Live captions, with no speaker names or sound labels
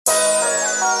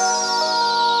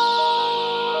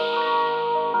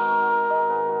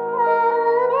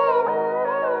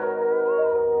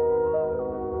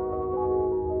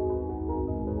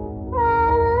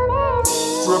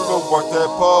that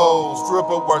pole,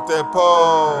 stripper work that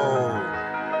pole.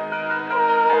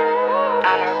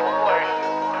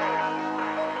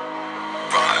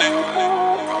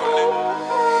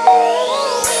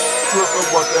 Stripper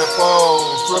work that pole,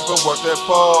 stripper work that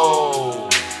pole.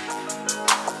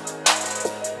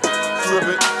 Strip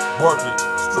it, work it,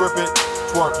 strip it,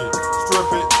 twerk it,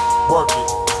 strip it, work it,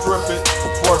 strip it,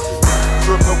 twerk it.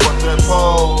 Stripper work that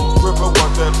pole, stripper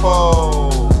work that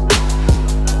pole.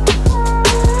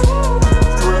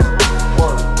 Strip,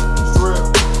 work, strip,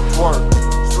 twerk,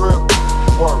 strip,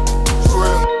 work,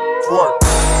 strip, twerk.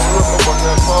 Stripper work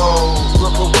that pole,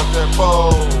 stripper work that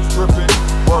pole. Strip it,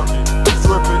 work it,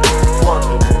 strip it, twerk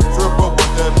it. Stripper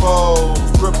work that pole,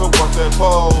 stripper work that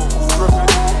pole. Strip it,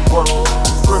 work it,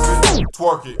 strip it,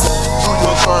 twerk it. Do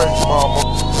your thing, mama.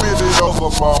 Bend it over,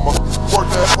 mama. Work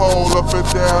that pole up and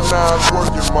down, now it's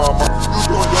working, mama. You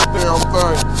doing your damn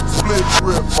thing. Split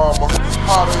grip, mama.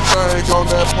 Hottest thing on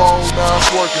that pole, now it's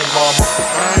working, mama.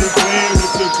 I ain't playing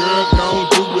with your girl, gon'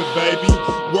 do it, baby.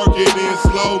 Work it in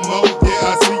slow-mo, yeah,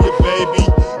 I see you, baby.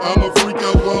 I'm a freak,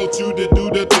 I want you to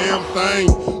do the damn thing.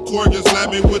 Twerk and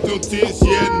slap me with them tits,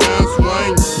 yeah, now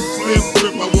swing. Slip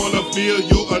grip, I wanna feel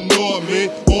you annoy me.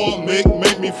 Or make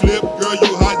me flip, girl,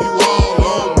 you hot, you all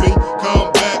on me. Come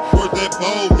back, work that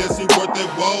pole, yeah, she work that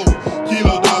roll.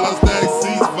 Kilo dollar stack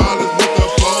seats, violence with the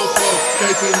flow.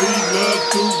 Case they need love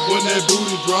too, when that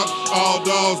booty drop. All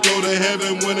dogs go to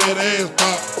heaven when that ass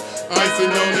pop. Icing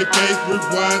on the cake,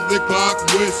 rewind the clock.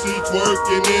 When she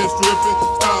twerking and stripping,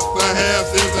 stop the half,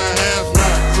 there's a half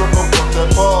not. Stripper work that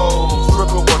pole,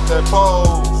 stripper work that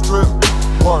pole. Strip,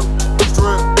 work,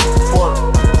 strip, twerk.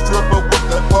 Stripper work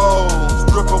that pole,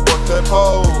 stripper work that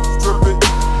pole. Strip it,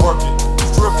 work it,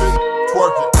 strip it,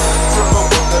 twerk it. Stripper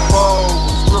work that pole,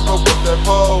 stripper work that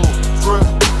pole. Strip,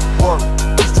 work,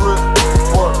 strip,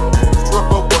 twerk.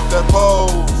 Stripper work that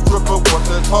pole, stripper work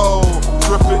that pole.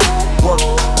 Strip it, work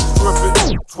it, strip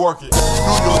it, twerk it.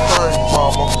 Do your thing,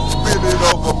 mama. Bend it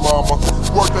over, mama.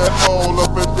 Work that pole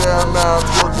up and down, now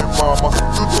it's working, mama.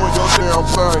 You doing your damn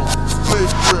thing. Split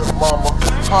grip, mama.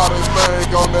 Hottest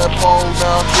thing on that pole,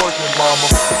 now it's working, mama.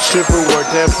 Stripper work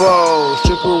that pole,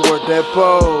 stripper work that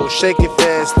pole. Shake it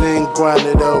fast, then grind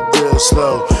it up real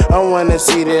slow. I wanna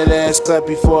see that ass clap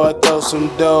before I throw some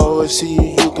dough. And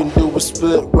see you can do a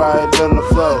split right on the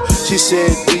floor. She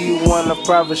said, do you want a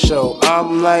private show?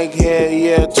 I'm like, hell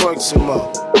yeah, twerk some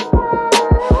more.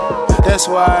 That's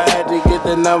why I had to get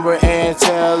the number and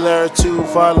tell her to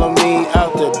follow me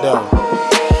out the door.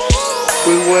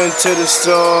 We went to the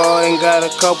store and got a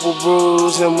couple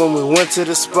brews, and when we went to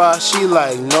the spot, she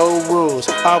like no rules.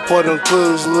 I put them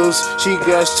clues loose, she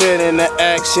got straight into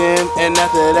action, and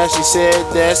after that she said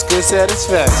that's good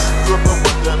satisfaction. Stripper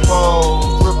work that pole,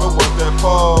 stripper work that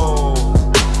pole.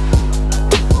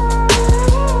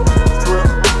 Strip,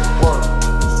 work,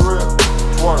 strip,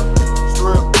 twerk,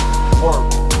 strip, work,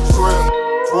 strip,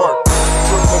 twerk.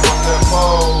 Stripper work that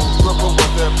pole, stripper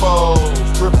work that pole.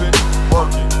 Strip it,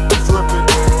 work it, strip it,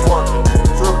 twerk it.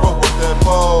 Stripper work that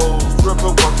pole,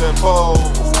 stripper work that pole.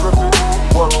 Strip it,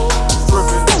 work it, strip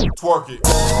it, twerk it. Do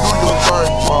your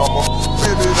thing, mama.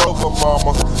 Bend it over,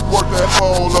 mama. Work that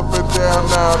pole up and down,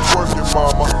 now it's working,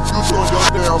 mama. You doing your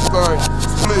damn thing.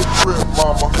 Split grip,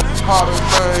 mama. Hottest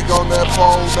thing on that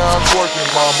pole, now it's working,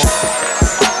 mama.